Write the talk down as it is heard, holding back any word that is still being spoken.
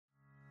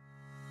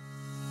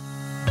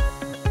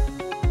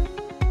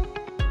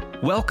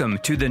Welcome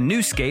to the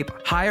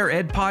Newscape Higher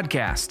Ed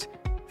Podcast,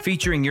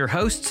 featuring your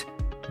hosts,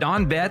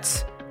 Don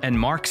Betts and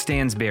Mark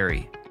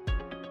Stansberry.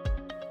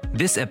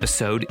 This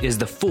episode is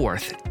the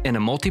fourth in a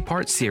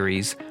multi-part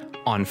series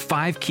on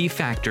 5 key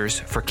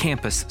factors for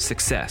campus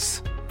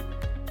success.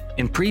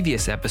 In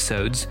previous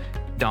episodes,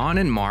 Don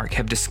and Mark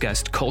have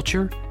discussed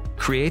culture,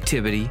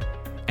 creativity,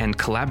 and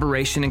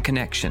collaboration and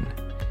connection.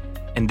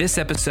 In this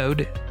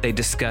episode, they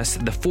discuss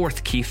the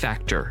 4th key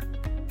factor,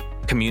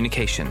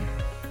 communication.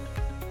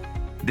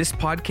 This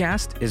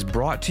podcast is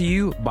brought to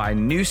you by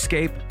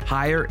Newscape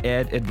Higher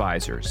Ed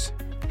Advisors,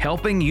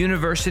 helping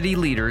university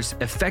leaders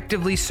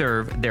effectively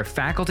serve their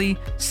faculty,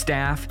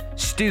 staff,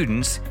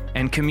 students,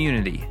 and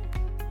community.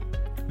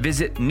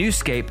 Visit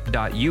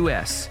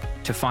newscape.us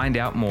to find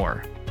out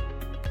more.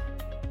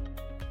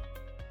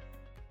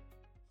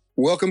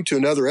 Welcome to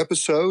another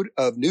episode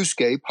of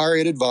Newscape Higher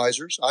Ed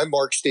Advisors. I'm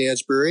Mark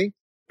Stansberry.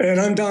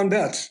 And I'm Don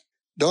Betts.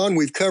 Don,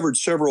 we've covered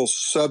several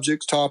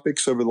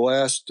topics over the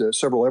last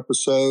several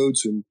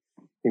episodes, and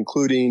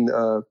including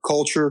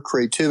culture,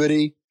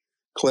 creativity,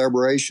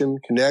 collaboration,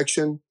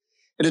 connection.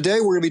 And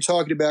today we're going to be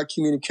talking about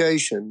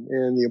communication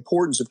and the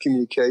importance of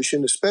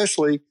communication,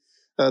 especially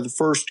the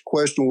first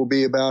question will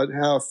be about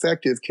how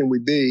effective can we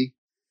be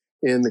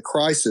in the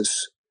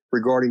crisis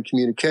regarding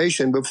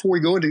communication. Before we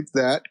go into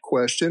that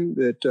question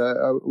that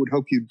I would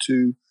hope you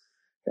to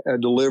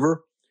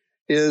deliver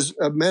is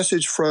a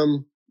message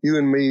from you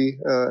and me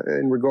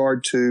in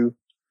regard to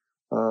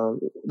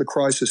the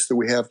crisis that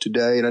we have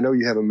today. And I know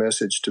you have a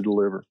message to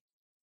deliver.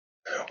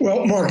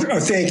 Well, Mark,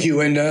 thank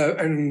you. And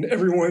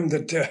everyone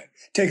that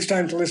takes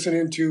time to listen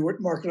into what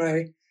Mark and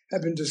I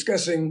have been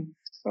discussing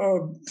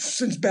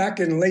since back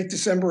in late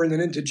December and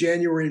then into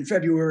January and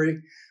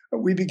February,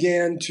 we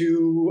began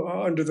to,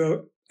 under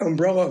the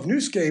umbrella of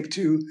Newscape,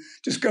 to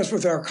discuss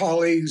with our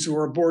colleagues who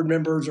are board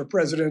members or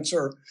presidents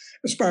or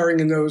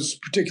aspiring in those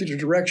particular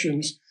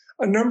directions,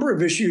 a number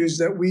of issues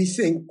that we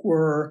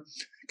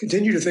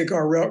continue to think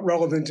are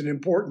relevant and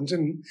important.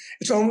 And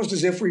it's almost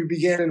as if we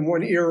began in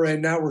one era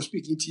and now we're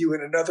speaking to you in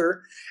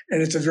another.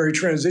 And it's a very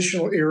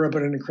transitional era,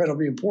 but an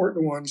incredibly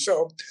important one.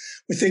 So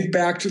we think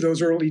back to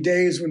those early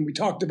days when we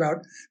talked about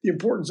the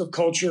importance of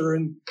culture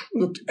and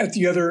looked at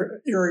the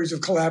other areas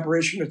of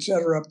collaboration, et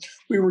cetera.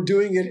 We were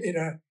doing it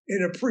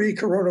in a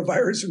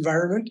pre-coronavirus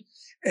environment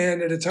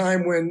and at a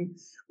time when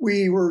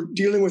we were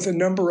dealing with a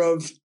number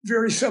of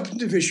very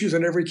substantive issues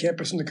on every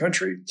campus in the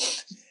country.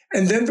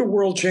 And then the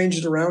world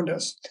changed around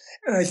us.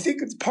 And I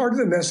think it's part of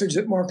the message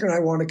that Mark and I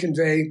want to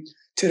convey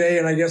today,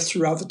 and I guess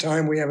throughout the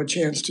time we have a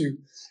chance to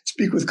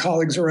speak with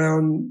colleagues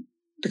around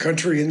the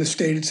country and the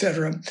state, et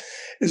cetera,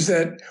 is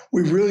that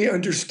we really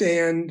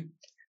understand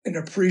and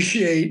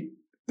appreciate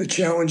the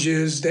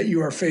challenges that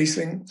you are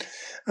facing.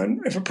 And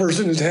if a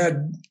person has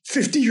had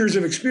 50 years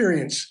of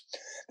experience,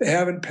 they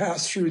haven't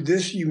passed through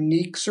this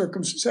unique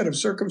set of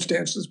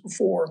circumstances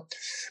before.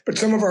 But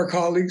some of our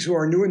colleagues who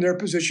are new in their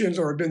positions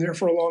or have been there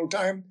for a long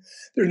time,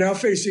 they're now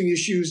facing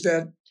issues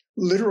that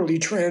literally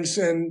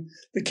transcend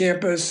the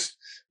campus,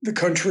 the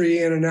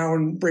country, and are now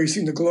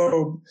embracing the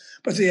globe.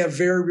 But they have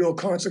very real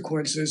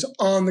consequences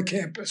on the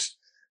campus,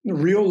 the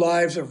real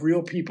lives of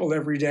real people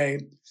every day.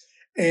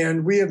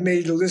 And we have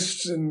made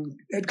lists and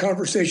had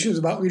conversations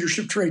about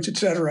leadership traits, et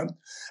cetera.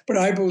 But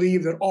I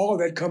believe that all of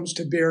that comes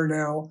to bear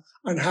now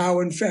on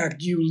how, in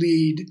fact, you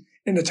lead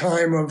in a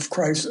time of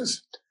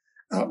crisis,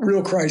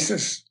 real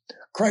crisis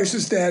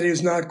that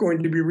is not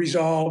going to be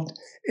resolved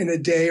in a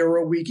day or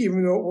a week,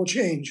 even though it will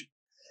change.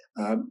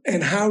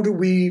 And how do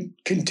we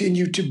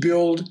continue to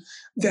build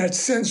that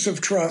sense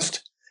of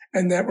trust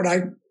and that what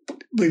I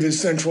believe is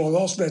central, and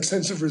also that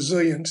sense of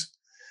resilience,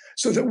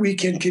 so that we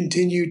can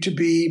continue to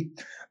be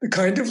the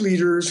kind of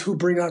leaders who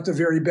bring out the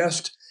very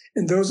best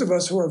in those of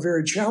us who are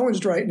very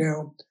challenged right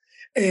now.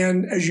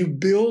 And as you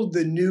build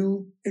the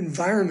new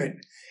environment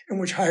in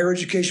which higher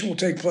education will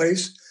take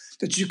place,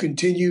 that you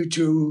continue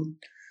to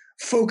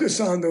focus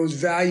on those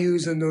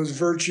values and those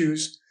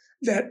virtues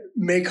that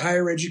make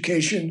higher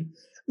education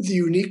the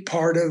unique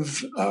part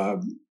of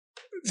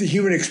the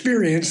human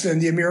experience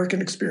and the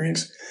American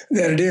experience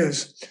that it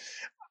is.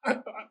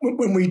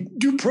 When we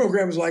do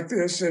programs like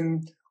this,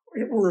 and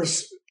we're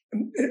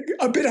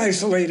a bit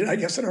isolated, I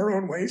guess, in our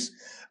own ways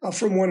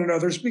from one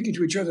another, speaking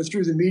to each other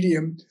through the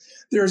medium,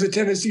 there's a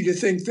tendency to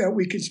think that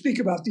we can speak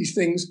about these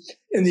things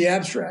in the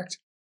abstract.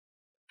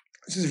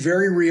 This is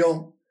very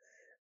real.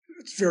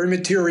 It's very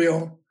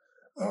material.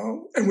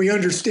 And we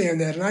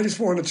understand that. And I just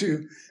wanted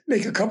to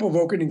make a couple of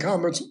opening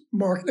comments,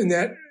 Mark, in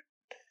that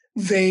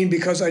vein,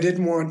 because I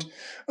didn't want,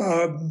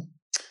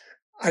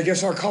 I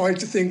guess, our colleagues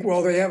to think,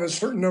 well, they have a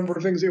certain number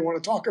of things they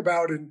want to talk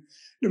about, and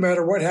no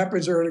matter what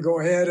happens, they're going to go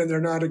ahead, and they're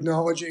not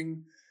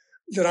acknowledging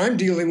that I'm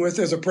dealing with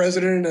as a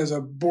president, as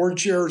a board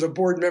chair, as a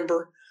board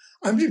member.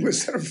 I'm dealing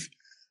with a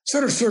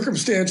set of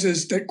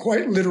circumstances that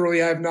quite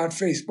literally I have not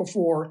faced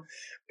before.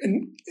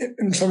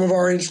 And some of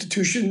our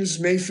institutions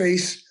may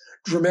face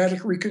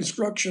dramatic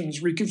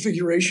reconstructions,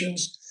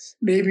 reconfigurations,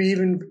 maybe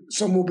even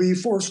some will be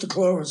forced to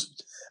close.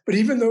 But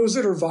even those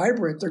that are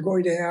vibrant, they're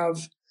going to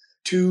have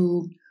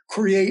to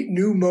create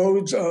new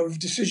modes of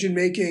decision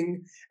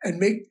making and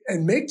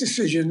make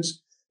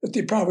decisions that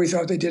they probably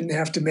thought they didn't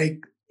have to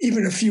make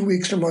even a few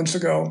weeks or months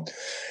ago.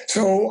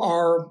 So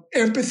our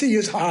empathy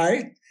is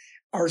high.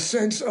 Our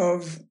sense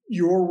of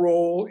your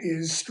role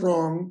is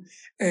strong,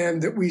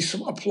 and that we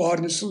applaud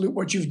and salute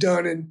what you've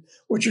done and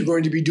what you're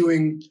going to be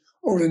doing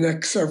over the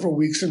next several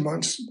weeks and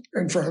months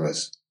in front of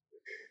us.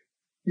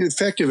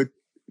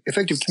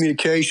 Effective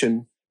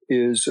communication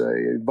is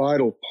a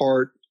vital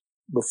part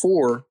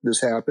before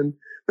this happened,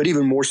 but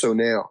even more so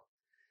now.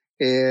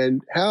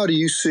 And how do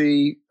you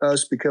see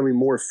us becoming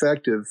more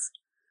effective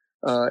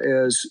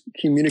as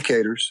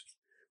communicators,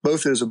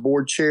 both as a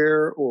board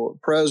chair or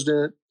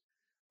president,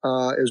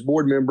 as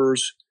board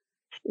members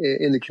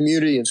in the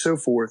community and so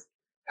forth?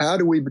 How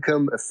do we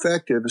become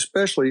effective,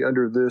 especially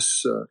under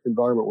this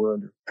environment we're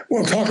under?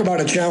 Well, talk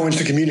about a challenge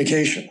to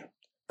communication.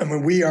 I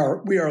mean, we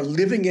are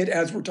living it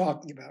as we're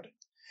talking about it.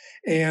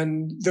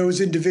 And those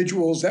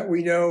individuals that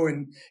we know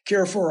and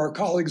care for, our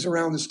colleagues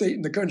around the state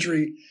and the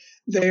country,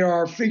 they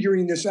are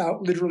figuring this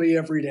out literally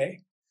every day.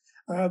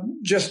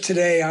 Just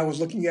today, I was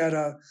looking at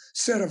a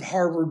set of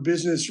Harvard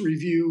Business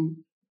Review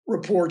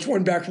reports,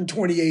 one back from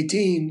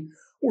 2018,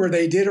 where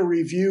they did a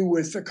review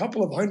with a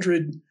couple of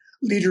hundred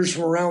leaders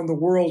from around the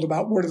world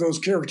about what are those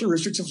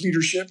characteristics of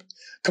leadership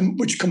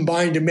which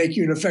combine to make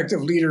you an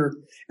effective leader.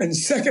 And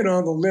second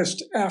on the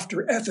list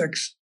after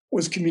ethics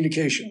was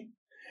communication.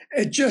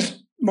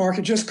 Mark,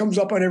 it just comes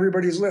up on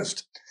everybody's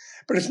list.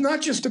 But it's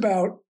not just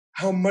about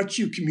how much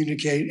you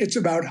communicate. It's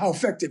about how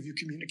effective you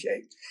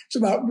communicate. It's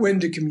about when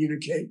to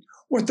communicate,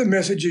 what the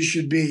messages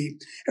should be.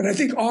 And I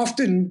think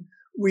often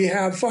we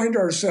find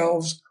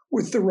ourselves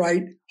with the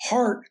right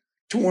heart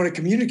to want to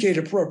communicate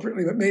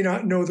appropriately, but may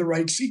not know the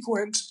right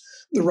sequence,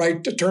 the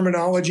right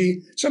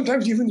terminology,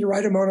 sometimes even the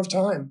right amount of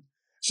time.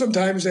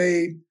 Sometimes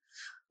a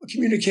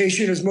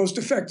communication is most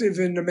effective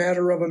in a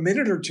matter of a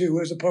minute or two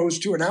as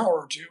opposed to an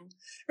hour or two.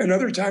 And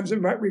other times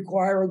it might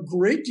require a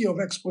great deal of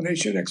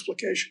explanation and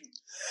explication.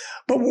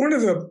 But one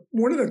of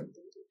the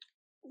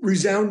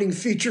resounding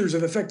features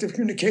of effective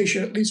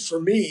communication, at least for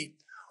me,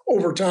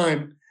 over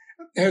time,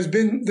 has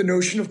been the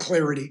notion of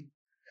clarity.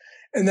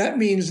 And that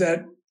means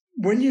that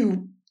when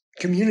you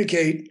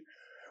communicate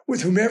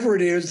with whomever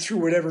it is through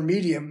whatever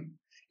medium,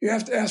 you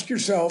have to ask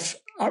yourself,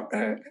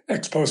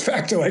 ex post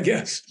facto, I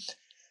guess,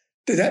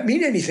 did that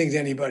mean anything to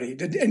anybody?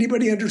 Did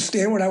anybody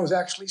understand what I was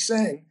actually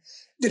saying?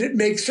 Did it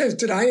make sense?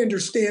 Did I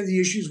understand the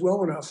issues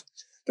well enough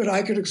that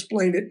I could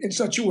explain it in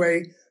such a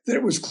way that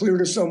it was clear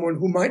to someone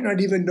who might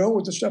not even know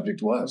what the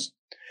subject was?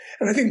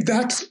 And I think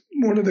that's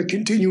one of the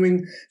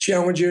continuing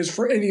challenges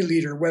for any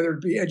leader, whether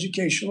it be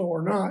educational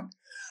or not.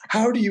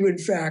 How do you, in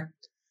fact,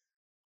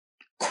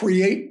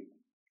 create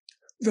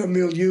the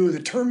milieu, the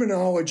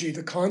terminology,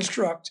 the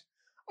construct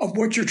of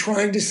what you're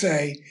trying to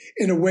say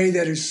in a way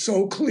that is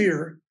so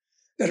clear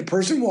that a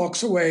person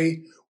walks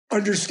away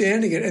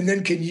understanding it and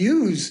then can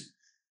use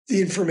the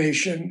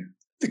information,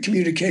 the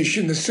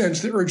communication, the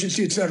sense, the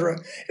urgency, et cetera,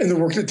 in the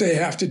work that they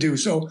have to do.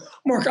 So,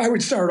 Mark, I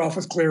would start off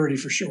with clarity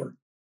for sure.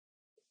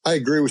 I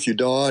agree with you,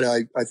 Don.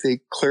 I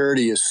think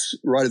clarity is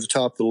right at the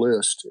top of the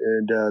list.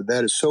 And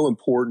that is so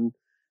important,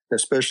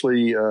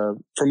 especially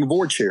from a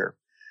board chair.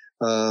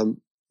 Right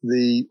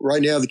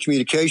now, the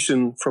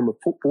communication from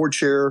a board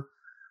chair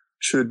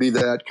should be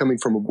that coming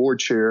from a board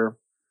chair,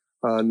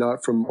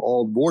 not from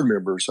all board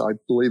members. I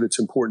believe it's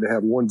important to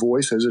have one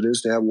voice, as it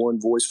is to have one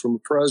voice from a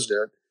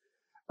president,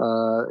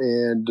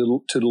 and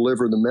to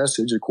deliver the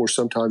message. Of course,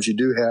 sometimes you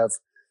do have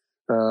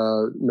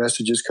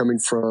messages coming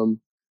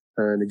from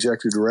an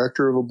executive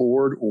director of a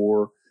board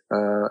or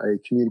a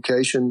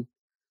communication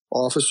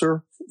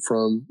officer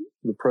from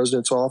the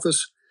president's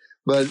office.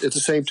 But at the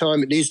same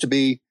time, it needs to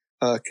be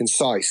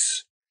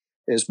concise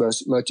as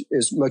much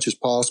as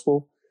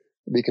possible.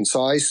 Be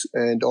concise,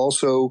 and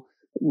also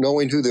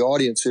knowing who the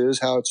audience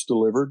is, how it's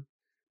delivered,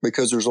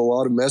 because there's a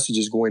lot of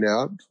messages going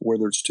out,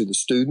 whether it's to the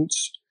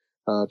students,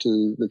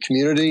 to the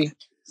community,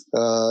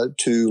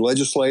 to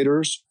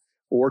legislators,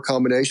 or a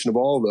combination of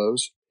all of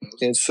those.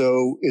 And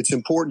so it's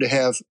important to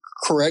have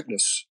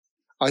correctness.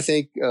 I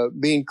think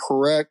being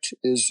correct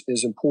is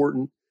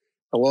important,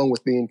 along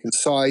with being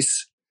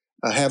concise,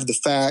 have the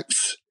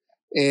facts,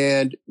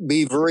 and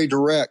be very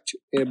direct,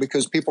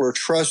 because people are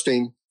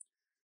trusting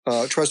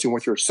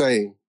what you're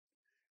saying,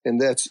 and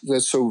that's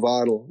so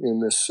vital in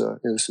this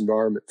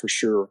environment for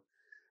sure.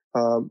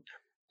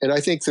 And I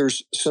think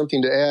there's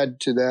something to add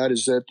to that,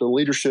 is that the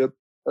leadership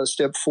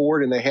stepped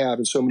forward, and they have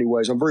in so many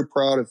ways. I'm very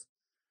proud of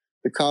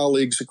the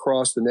colleagues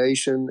across the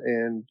nation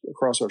and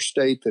across our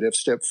state that have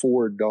stepped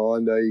forward,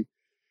 Don.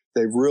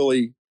 They've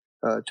really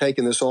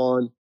taken this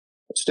on,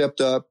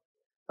 stepped up,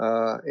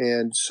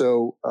 and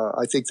so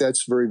I think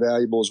that's very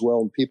valuable as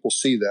well, and people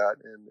see that,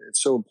 and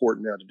it's so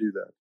important now to do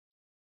that.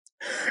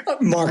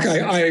 Mark,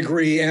 I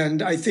agree,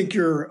 and I think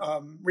you're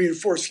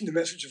reinforcing the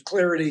message of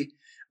clarity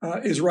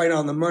is right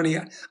on the money.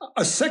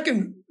 A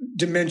second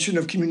dimension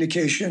of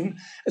communication,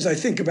 as I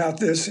think about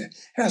this,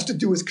 has to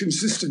do with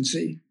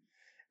consistency.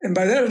 And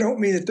by that, I don't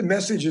mean that the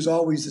message is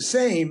always the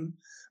same,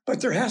 but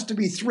there has to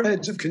be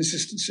threads of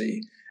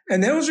consistency.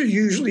 And those are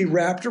usually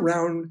wrapped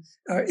around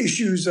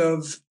issues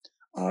of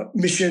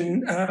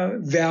mission,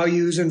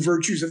 values, and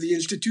virtues of the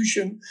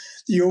institution,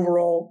 the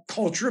overall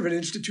culture of an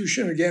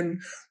institution. Again,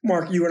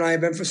 Mark, you and I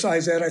have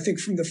emphasized that. I think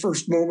from the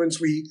first moments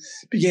we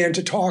began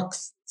to talk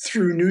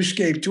through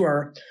Newscape to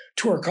our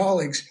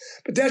colleagues.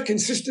 But that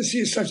consistency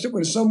is such that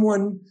when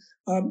someone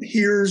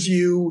hears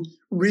you,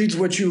 reads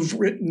what you've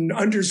written,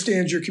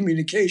 understands your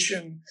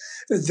communication,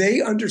 that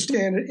they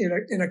understand it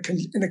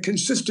in a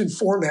consistent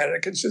format, a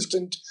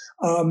consistent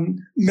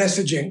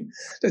messaging,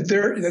 that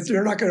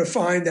they're not going to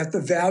find that the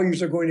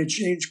values are going to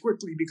change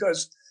quickly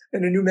because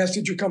in a new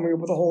message you're coming up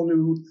with a whole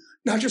new,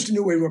 not just a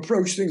new way to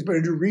approach things, but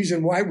a new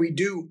reason why we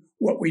do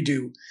what we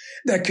do.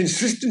 That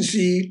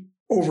consistency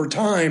over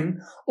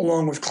time,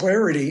 along with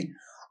clarity,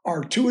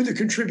 are two of the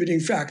contributing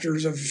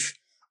factors of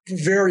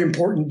very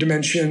important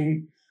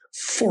dimension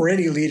for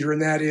any leader,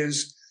 and that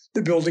is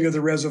the building of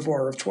the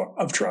reservoir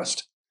of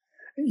trust.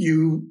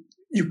 You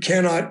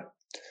cannot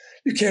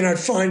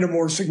find a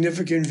more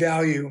significant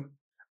value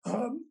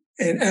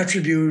and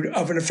attribute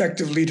of an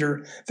effective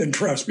leader than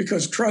trust,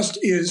 because trust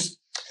is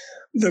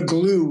the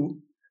glue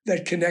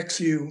that connects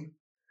you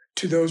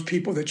to those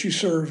people that you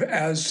serve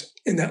as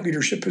in that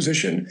leadership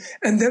position,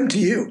 and them to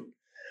you.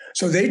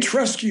 So they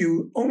trust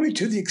you only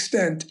to the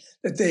extent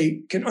that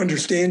they can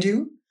understand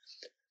you,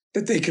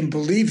 that they can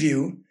believe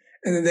you,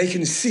 and then they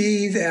can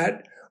see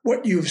that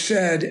what you've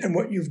said and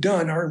what you've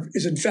done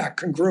is in fact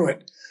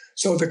congruent.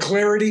 So the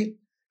clarity,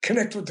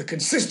 connect with the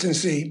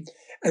consistency,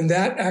 and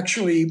that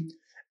actually,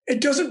 it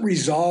doesn't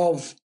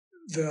resolve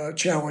the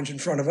challenge in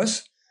front of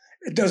us.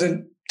 It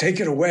doesn't take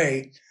it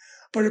away,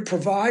 but it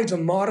provides a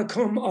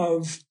modicum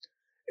of,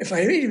 if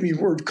I may use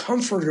the word,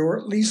 comfort, or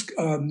at least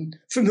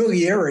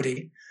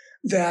familiarity,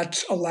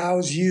 that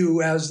allows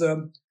you as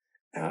the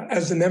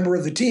member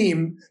of the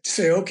team to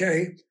say,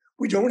 okay,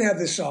 we don't have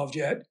this solved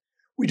yet.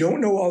 We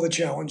don't know all the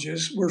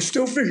challenges. We're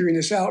still figuring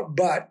this out,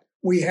 but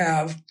we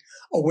have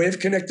a way of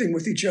connecting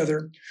with each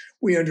other.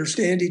 We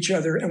understand each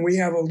other, and we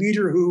have a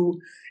leader who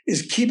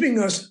is keeping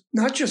us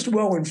not just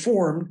well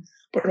informed,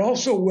 but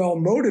also well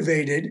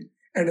motivated,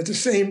 and at the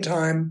same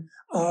time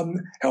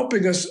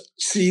helping us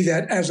see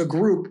that as a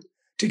group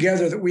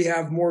together that we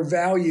have more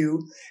value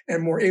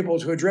and more able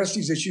to address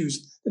these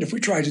issues than if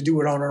we tried to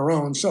do it on our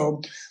own. So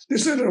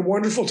this is a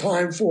wonderful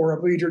time for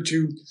a leader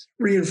to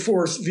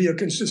reinforce via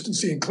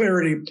consistency and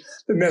clarity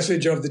the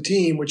message of the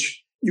team,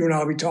 which you and I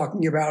will be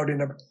talking about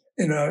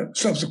in a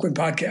subsequent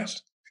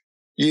podcast.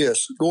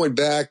 Yes, going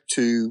back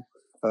to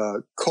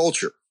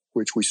culture,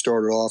 which we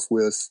started off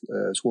with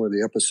as one of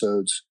the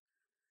episodes,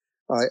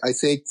 I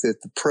think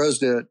that the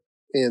president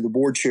and the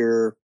board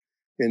chair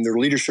in their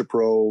leadership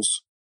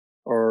roles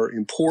are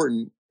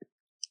important,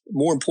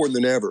 more important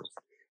than ever.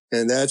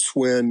 And that's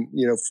when,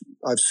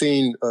 I've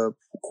seen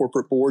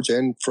corporate boards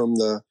and from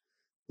the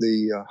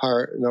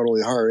higher, not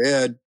only higher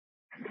ed,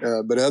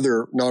 but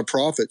other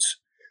nonprofits,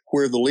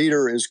 where the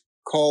leader is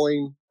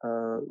calling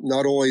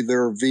not only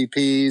their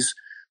VPs,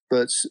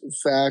 but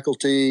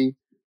faculty,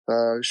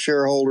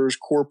 shareholders,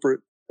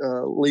 corporate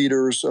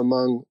leaders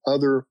among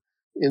other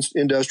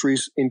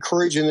industries,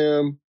 encouraging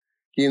them,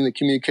 giving the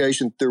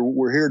communication that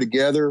we're here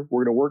together.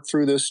 We're going to work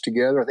through this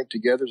together. I think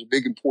together is a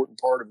big, important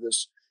part of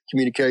this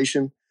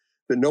communication,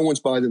 that no one's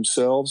by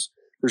themselves.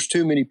 There's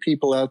too many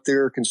people out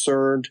there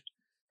concerned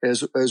and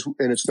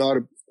it's not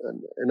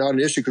an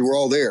issue because we're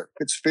all there.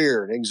 It's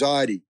fear and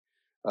anxiety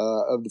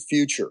of the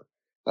future.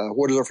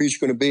 What is our future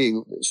going to be?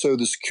 So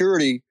the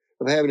security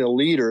of having a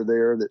leader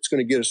there that's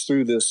going to get us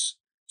through this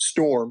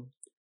storm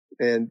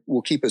and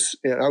will keep us,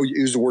 I would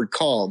use the word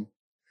calm,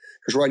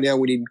 because right now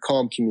we need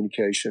calm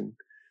communication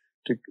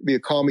to be a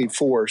calming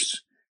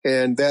force.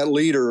 And that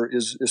leader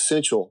is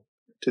essential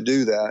to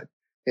do that.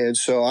 And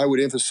so I would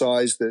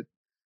emphasize that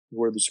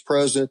whether it's the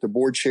president, the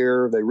board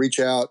chair, they reach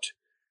out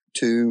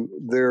to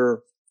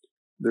their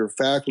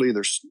faculty,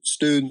 their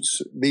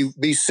students,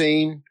 be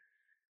seen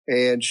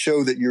and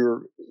show that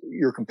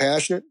you're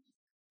compassionate,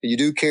 that you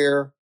do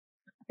care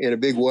in a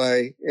big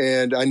way.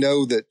 And I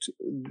know that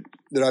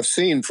I've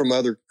seen from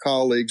other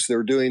colleagues,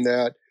 they're doing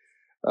that.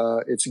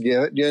 It's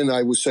again,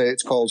 I would say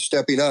it's called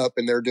stepping up,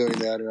 and they're doing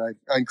that. And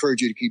I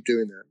encourage you to keep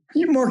doing that.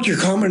 Mark, your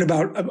comment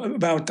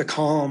about the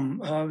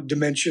calm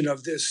dimension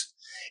of this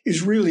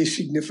is really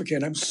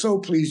significant. I'm so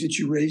pleased that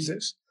you raised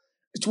this.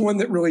 It's one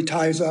that really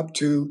ties up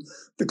to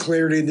the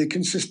clarity, the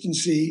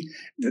consistency.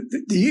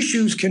 The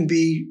issues can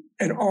be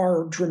and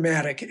are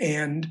dramatic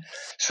and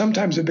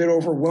sometimes a bit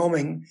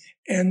overwhelming.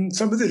 And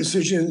some of the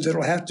decisions that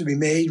will have to be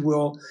made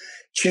will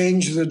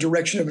change the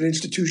direction of an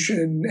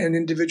institution and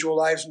individual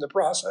lives in the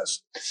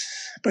process.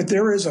 But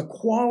there is a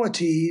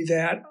quality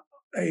that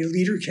a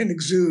leader can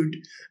exude,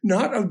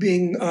 not of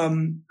being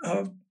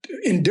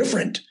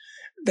indifferent.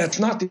 That's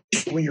not the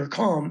issue when you're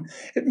calm.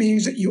 It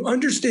means that you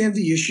understand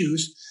the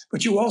issues,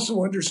 but you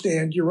also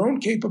understand your own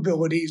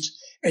capabilities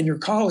and your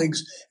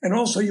colleagues. And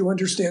also you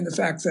understand the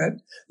fact that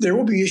there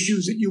will be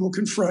issues that you will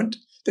confront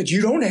that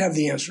you don't have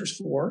the answers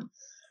for.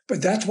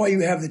 But that's why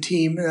you have the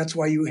team, and that's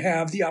why you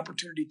have the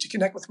opportunity to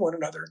connect with one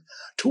another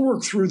to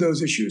work through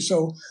those issues.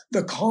 So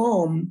the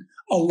calm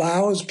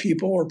allows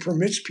people or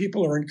permits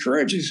people or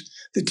encourages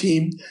the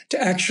team to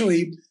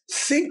actually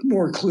think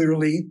more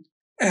clearly,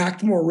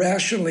 act more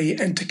rationally,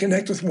 and to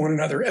connect with one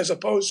another, as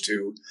opposed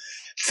to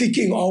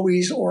thinking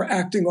always or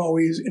acting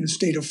always in a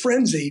state of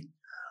frenzy,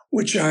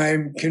 which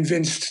I'm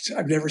convinced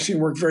I've never seen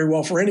work very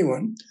well for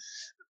anyone.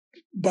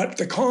 But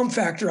the calm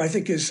factor, I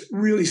think, is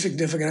really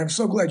significant. I'm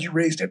so glad you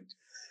raised it.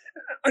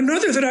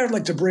 Another that I would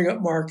like to bring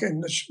up, Mark,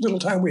 in the little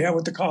time we have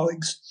with the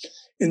colleagues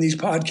in these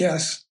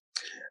podcasts,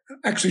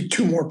 actually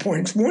two more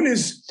points. One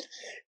is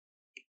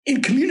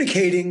in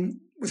communicating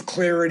with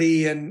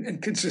clarity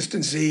and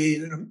consistency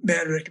in a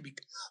manner that can be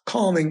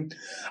calming.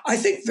 I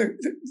think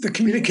the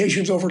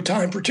communications over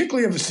time,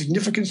 particularly of a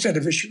significant set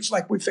of issues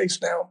like we face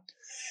now,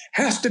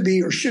 has to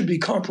be or should be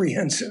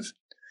comprehensive.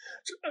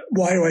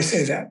 Why do I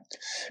say that?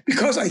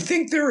 Because I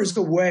think there is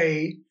the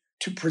way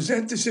to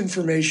present this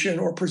information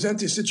or present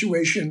this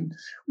situation,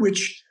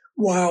 which,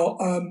 while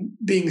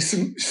being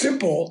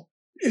simple,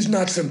 is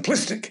not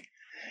simplistic.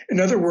 In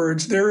other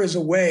words, there is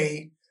a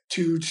way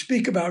to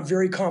speak about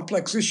very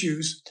complex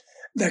issues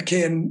that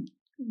can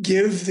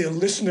give the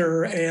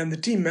listener and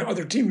the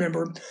other team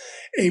member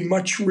a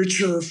much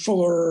richer,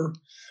 fuller,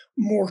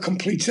 more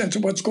complete sense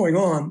of what's going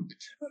on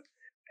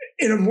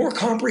in a more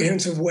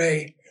comprehensive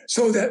way,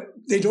 so that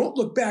they don't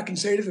look back and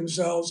say to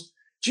themselves,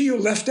 gee, you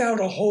left out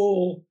a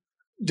whole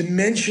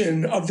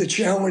dimension of the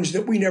challenge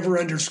that we never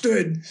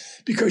understood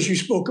because you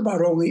spoke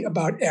only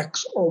about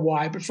X or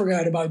Y, but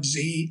forgot about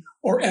Z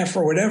or F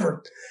or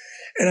whatever.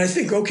 And I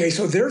think, okay,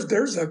 so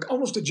there's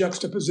almost a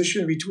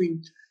juxtaposition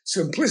between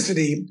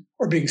simplicity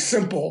or being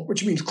simple,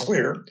 which means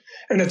clear,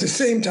 and at the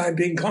same time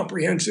being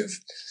comprehensive.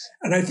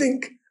 And I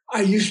think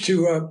I used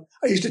to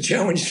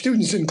challenge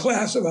students in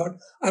class about,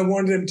 I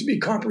wanted them to be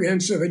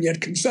comprehensive and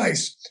yet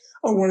concise.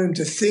 I wanted them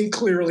to think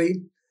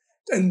clearly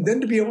and then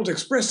to be able to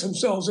express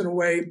themselves in a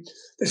way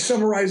that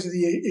summarizes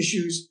the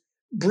issues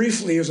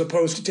briefly as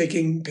opposed to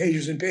taking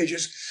pages and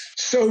pages.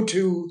 So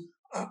too,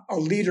 a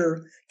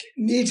leader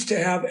needs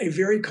to have a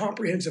very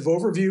comprehensive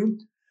overview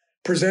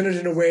presented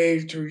in a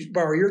way, to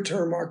borrow your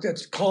term, Mark,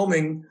 that's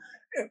calming,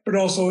 but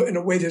also in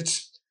a way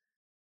that's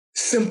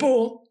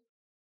simple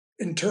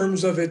in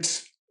terms of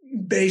its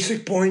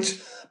basic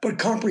points, but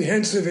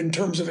comprehensive in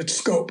terms of its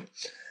scope.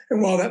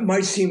 And while that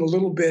might seem a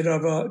little bit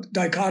of a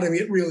dichotomy,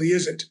 it really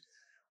isn't.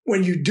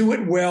 When you do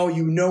it well,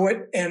 you know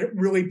it, and it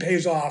really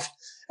pays off.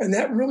 And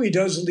that really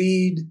does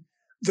lead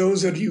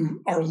those that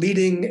you are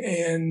leading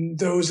and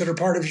those that are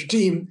part of your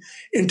team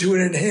into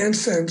an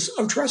enhanced sense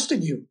of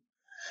trusting you,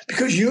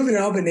 because you've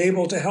now been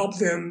able to help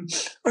them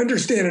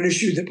understand an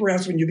issue that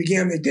perhaps when you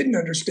began they didn't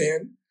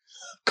understand,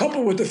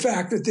 coupled with the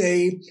fact that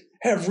they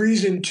have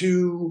reason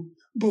to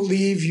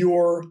believe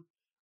your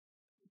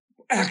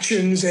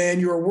actions and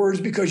your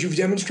words because you've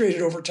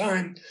demonstrated over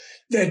time.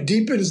 That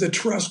deepens the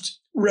trust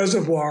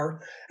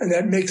reservoir, and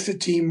that makes the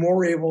team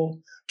more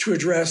able to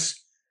address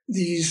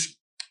these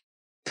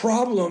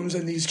problems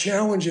and these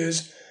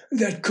challenges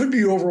that could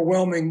be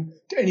overwhelming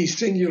to any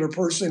singular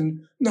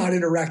person not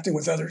interacting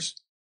with others.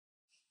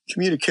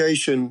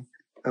 Communication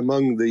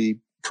among the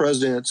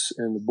presidents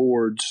and the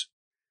boards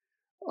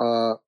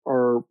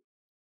are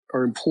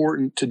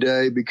important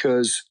today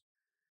because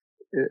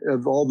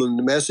of all the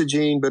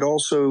messaging, but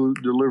also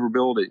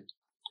deliverability.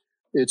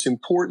 It's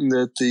important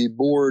that the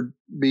board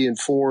be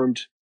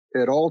informed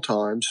at all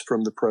times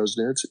from the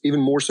presidents, even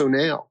more so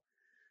now.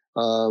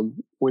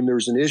 When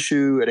there's an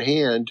issue at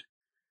hand,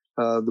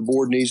 the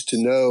board needs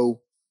to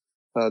know.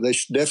 They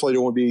definitely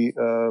don't want to be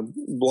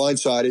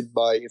blindsided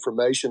by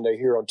information they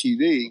hear on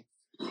TV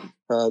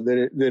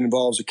that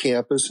involves a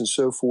campus and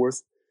so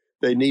forth.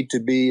 They need to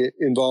be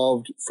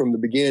involved from the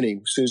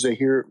beginning. As soon as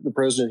the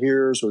president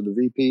hears or the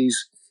VPs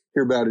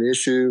hear about an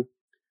issue,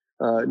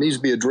 it needs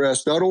to be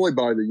addressed not only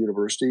by the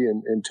university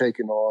and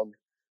taken on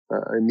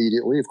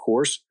immediately, of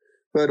course,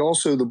 but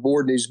also the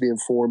board needs to be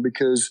informed,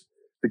 because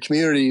the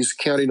community is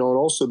counting on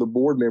also the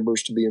board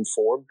members to be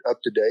informed,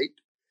 up to date.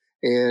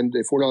 And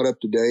if we're not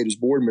up to date as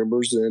board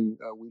members, then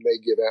we may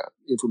give out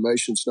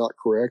information that's not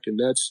correct. And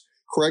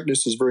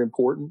correctness is very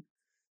important.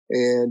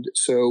 And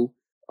so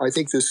I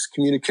think this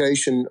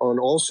communication on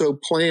also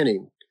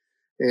planning.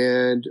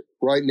 And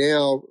right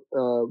now,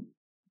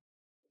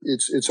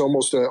 it's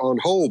almost on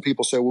hold.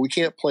 People say, well, we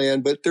can't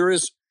plan, but there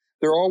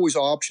are always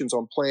options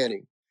on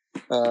planning,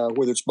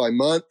 whether it's by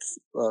month,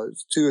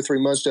 2 or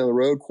 3 months down the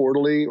road,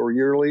 quarterly or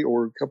yearly,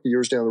 or a couple of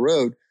years down the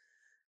road.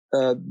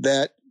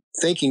 That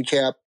thinking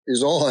cap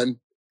is on,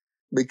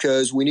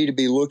 because we need to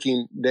be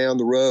looking down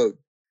the road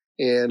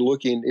and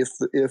looking if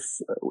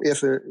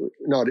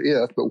not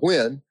if, but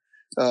when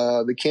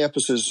the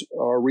campuses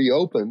are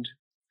reopened.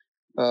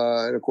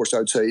 And of course,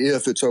 I'd say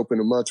if it's open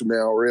a month from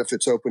now, or if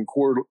it's open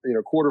quarter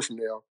from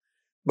now.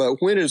 But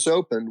when it's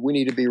opened, we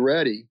need to be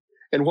ready.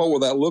 And what will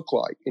that look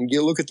like? And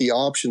look at the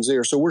options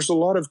there. So there's a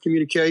lot of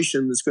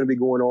communication that's going to be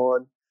going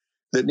on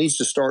that needs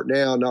to start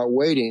now, not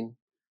waiting,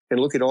 and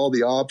look at all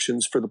the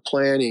options for the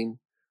planning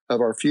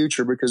of our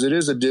future, because it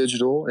is a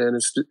digital and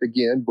it's,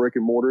 again, brick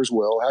and mortar as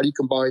well. How do you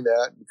combine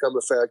that and become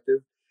effective?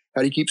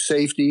 How do you keep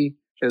safety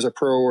as a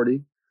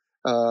priority?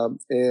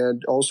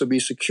 and also be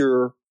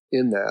secure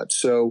in that.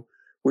 So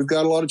we've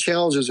got a lot of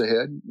challenges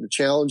ahead. The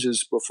challenge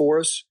is before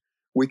us.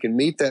 We can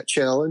meet that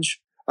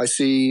challenge. I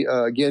see,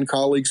 again,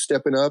 colleagues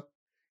stepping up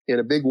in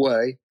a big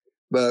way,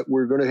 but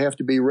we're going to have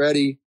to be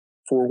ready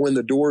for when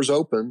the doors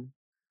open,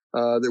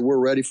 that we're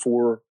ready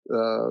for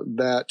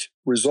that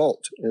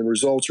result. And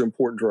results are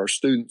important to our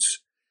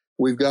students.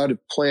 We've got to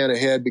plan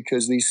ahead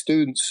because these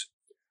students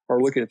are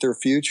looking at their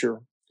future.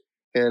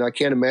 And I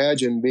can't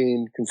imagine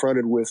being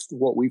confronted with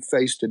what we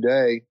face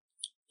today,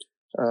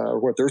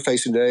 what they're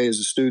facing today as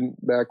a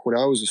student. Back when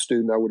I was a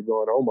student, I would have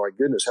gone, oh my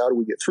goodness, how do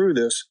we get through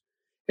this?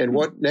 And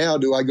what now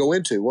do I go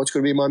into? What's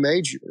going to be my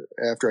major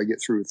after I get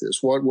through with this?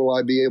 What will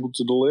I be able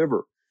to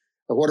deliver?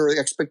 What are the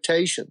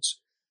expectations?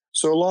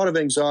 So a lot of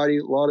anxiety,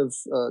 a lot of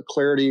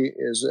clarity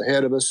is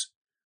ahead of us,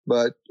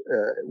 but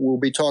we'll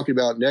be talking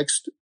about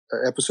next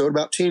episode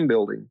about team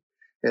building,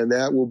 and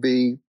that will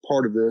be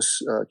part of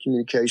this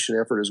communication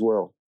effort as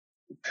well.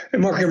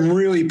 And Mark, I'm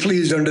really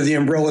pleased under the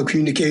umbrella of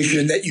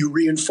communication that you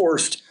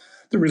reinforced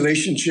the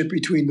relationship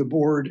between the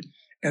board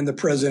and the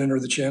president or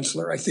the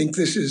chancellor. I think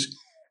this is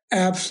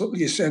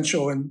absolutely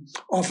essential. And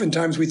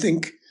oftentimes we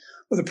think,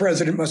 well, the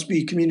president must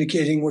be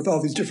communicating with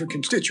all these different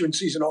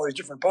constituencies and all these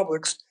different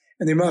publics,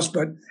 and they must,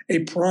 but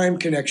a prime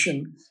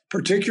connection,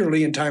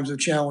 particularly in times of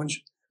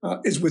challenge,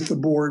 is with the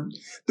board.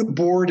 The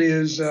board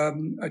is a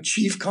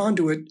chief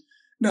conduit,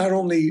 not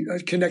only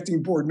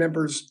connecting board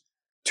members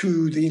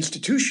to the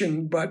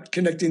institution, but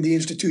connecting the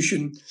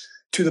institution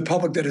to the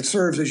public that it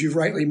serves, as you've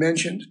rightly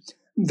mentioned.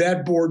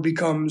 That board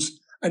becomes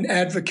an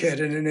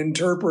advocate and an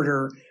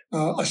interpreter,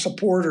 a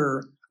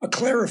supporter, a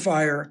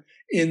clarifier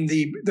in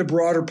the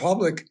broader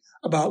public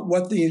about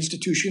what the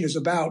institution is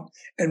about,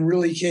 and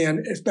really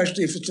can,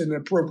 especially if it's in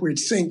appropriate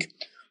sync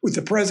with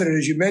the president,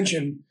 as you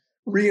mentioned,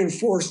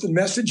 reinforce the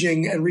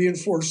messaging and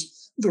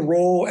reinforce the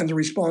role and the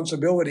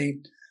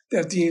responsibility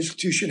that the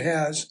institution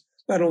has,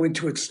 not only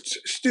to its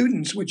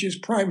students, which is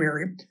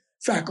primary,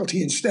 faculty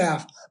and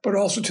staff, but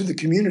also to the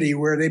community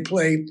where they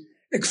play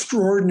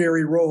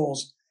extraordinary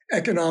roles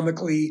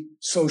economically,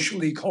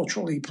 socially,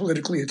 culturally,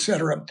 politically, et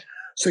cetera.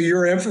 So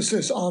your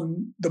emphasis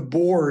on the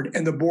board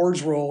and the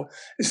board's role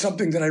is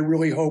something that I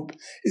really hope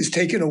is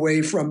taken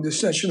away from this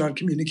session on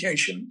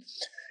communication.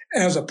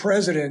 As a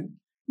president,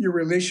 your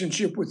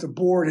relationship with the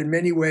board in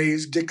many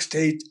ways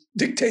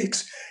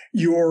dictates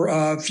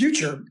your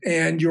future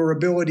and your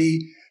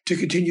ability to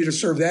continue to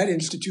serve that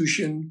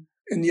institution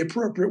in the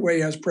appropriate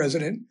way as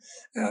president.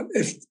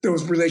 If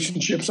those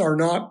relationships are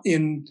not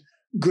in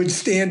good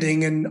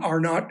standing and are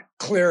not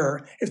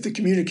clear, if the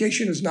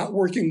communication is not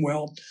working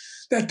well,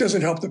 that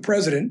doesn't help the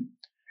president.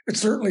 It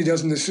certainly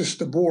doesn't assist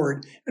the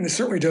board, and it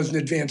certainly doesn't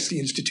advance the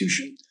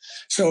institution.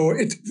 So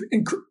it's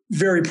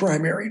very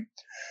primary.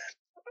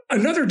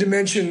 Another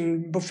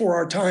dimension before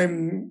our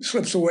time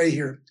slips away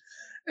here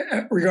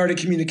regarding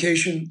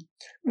communication,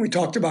 we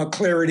talked about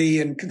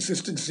clarity and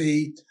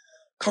consistency,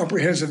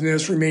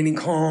 comprehensiveness, remaining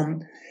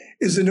calm,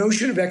 is the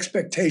notion of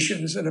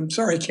expectations. And I'm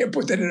sorry, I can't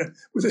put that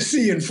with a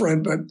C in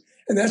front,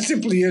 and that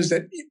simply is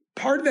that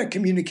part of that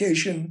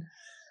communication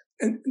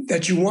and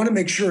that you want to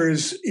make sure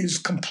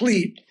is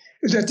complete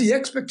is that the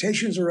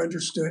expectations are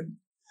understood.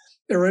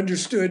 They're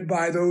understood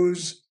by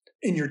those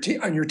on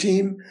your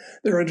team.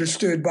 They're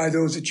understood by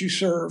those that you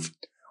serve.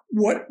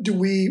 What do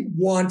we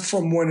want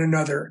from one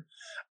another?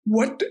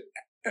 What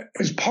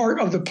is part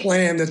of the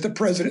plan that the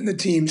president and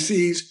the team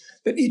sees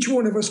that each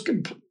one of us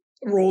can,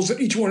 roles that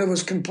each one of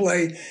us can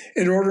play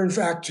in order, in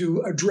fact,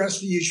 to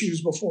address the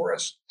issues before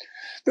us?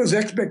 Those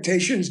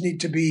expectations need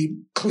to be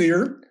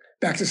clear,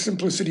 back to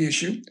simplicity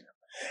issue.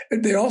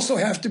 And they also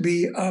have to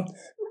be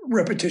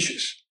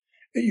repetitious.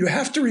 You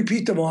have to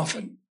repeat them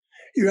often.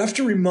 You have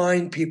to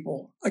remind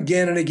people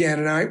again and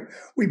again. And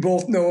we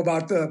both know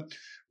about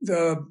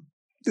the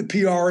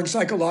PR and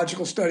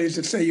psychological studies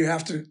that say you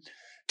have to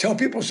tell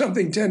people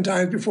something 10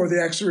 times before they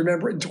actually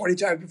remember it and 20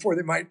 times before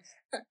they might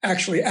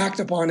actually act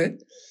upon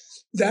it.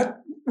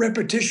 That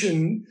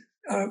repetition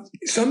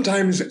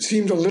sometimes it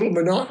seems a little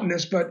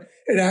monotonous, but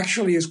it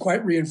actually is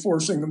quite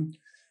reinforcing.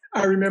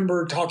 I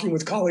remember talking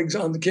with colleagues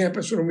on the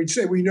campus when we'd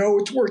say, we know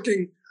it's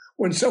working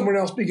when someone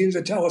else begins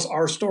to tell us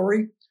our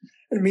story.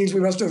 And it means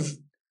we must have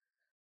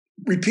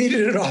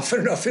repeated it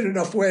often enough in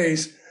enough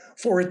ways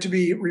for it to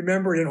be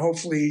remembered and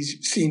hopefully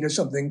seen as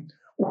something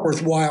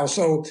worthwhile.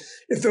 So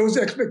if those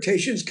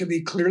expectations can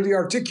be clearly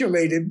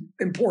articulated,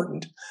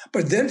 important,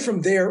 but then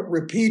from there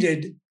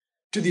repeated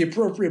to the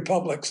appropriate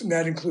publics, and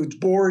that includes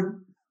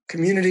board,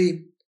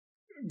 community,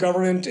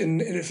 government, and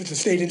if it's a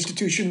state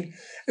institution,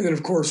 and then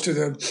of course to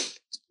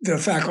the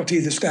faculty,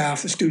 the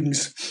staff, the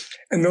students,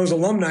 and those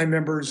alumni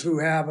members who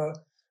have a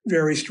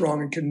very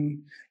strong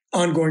and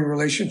ongoing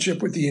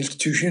relationship with the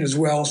institution as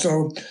well.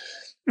 So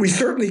we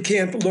certainly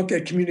can't look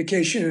at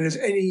communication as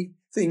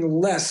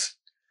anything less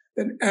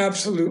than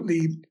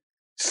absolutely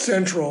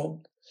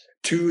central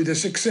to the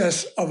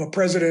success of a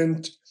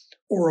president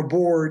or a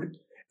board.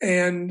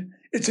 And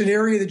it's an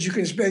area that you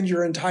can spend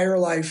your entire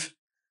life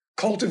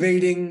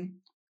cultivating,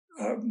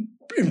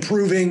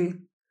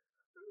 improving,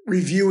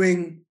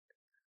 reviewing,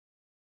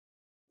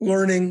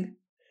 learning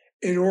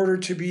in order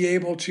to be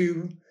able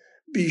to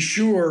be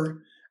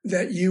sure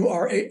that you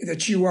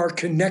are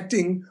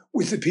connecting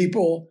with the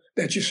people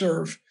that you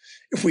serve.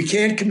 If we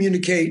can't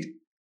communicate,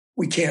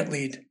 we can't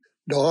lead.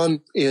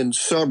 Don, in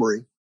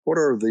summary, what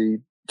are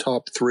the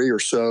top 3 or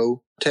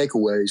so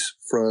takeaways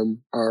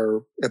from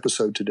our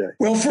episode today?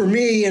 Well, for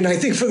me, and I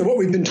think for what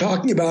we've been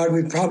talking about,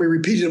 we've probably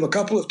repeated them a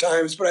couple of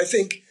times, but I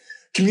think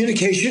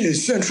communication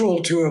is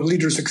central to a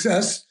leader's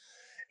success.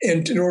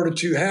 And in order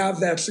to have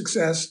that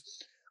success,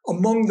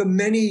 among the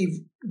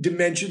many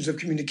dimensions of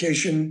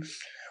communication,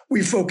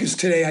 we focus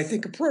today, I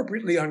think,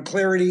 appropriately on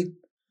clarity,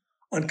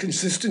 on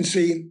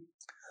consistency,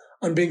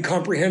 on being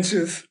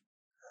comprehensive,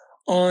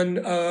 on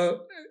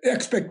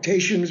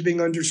expectations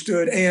being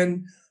understood,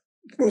 and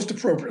most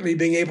appropriately,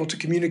 being able to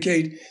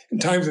communicate in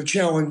times of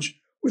challenge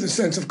with a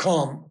sense of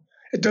calm.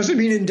 It doesn't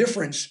mean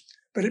indifference,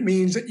 but it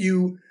means that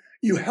you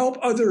help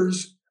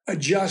others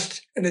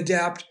adjust and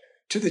adapt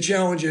to the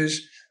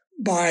challenges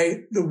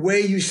by the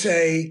way you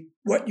say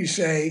what you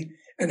say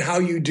and how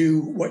you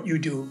do what you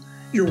do.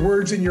 Your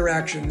words and your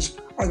actions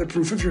are the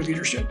proof of your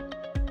leadership.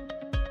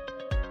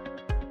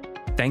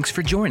 Thanks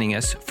for joining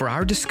us for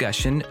our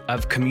discussion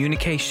of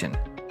communication.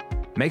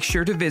 Make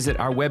sure to visit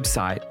our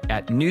website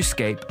at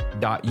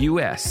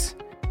newscape.us.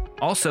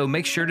 Also,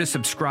 make sure to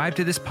subscribe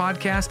to this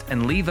podcast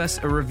and leave us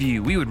a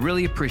review. We would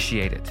really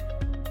appreciate it.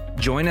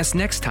 Join us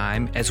next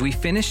time as we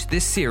finish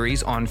this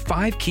series on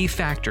 5 key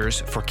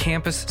factors for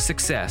campus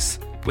success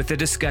with a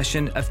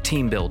discussion of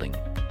team building.